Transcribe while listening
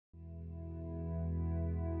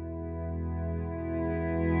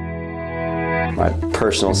My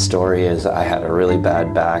personal story is I had a really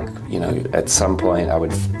bad back. You know, at some point I would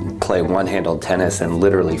play one-handled tennis and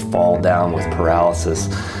literally fall down with paralysis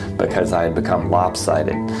because I had become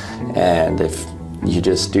lopsided. And if you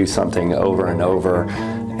just do something over and over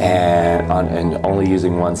and only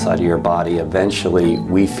using one side of your body, eventually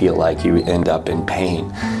we feel like you end up in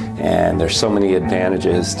pain. And there's so many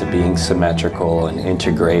advantages to being symmetrical and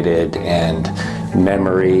integrated, and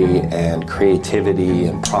memory and creativity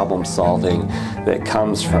and problem solving that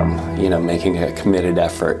comes from, you know, making a committed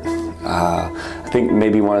effort. I think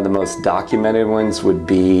maybe one of the most documented ones would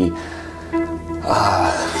be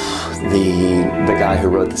the guy who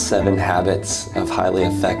wrote the 7 Habits of Highly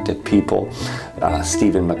Effective People,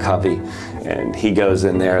 Stephen McCovey. And he goes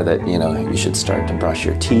in there that, you know, you should start to brush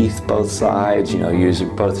your teeth both sides, you know, use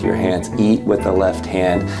both your hands, eat with the left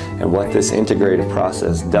hand. And what this integrative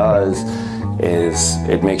process does is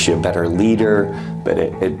it makes you a better leader, but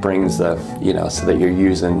it brings the, you know, so that you're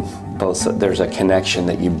using both, there's a connection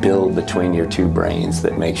that you build between your two brains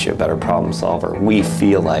that makes you a better problem solver. We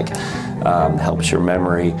feel like helps your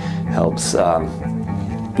memory, helps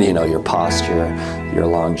you know, your posture, your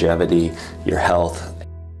longevity, your health.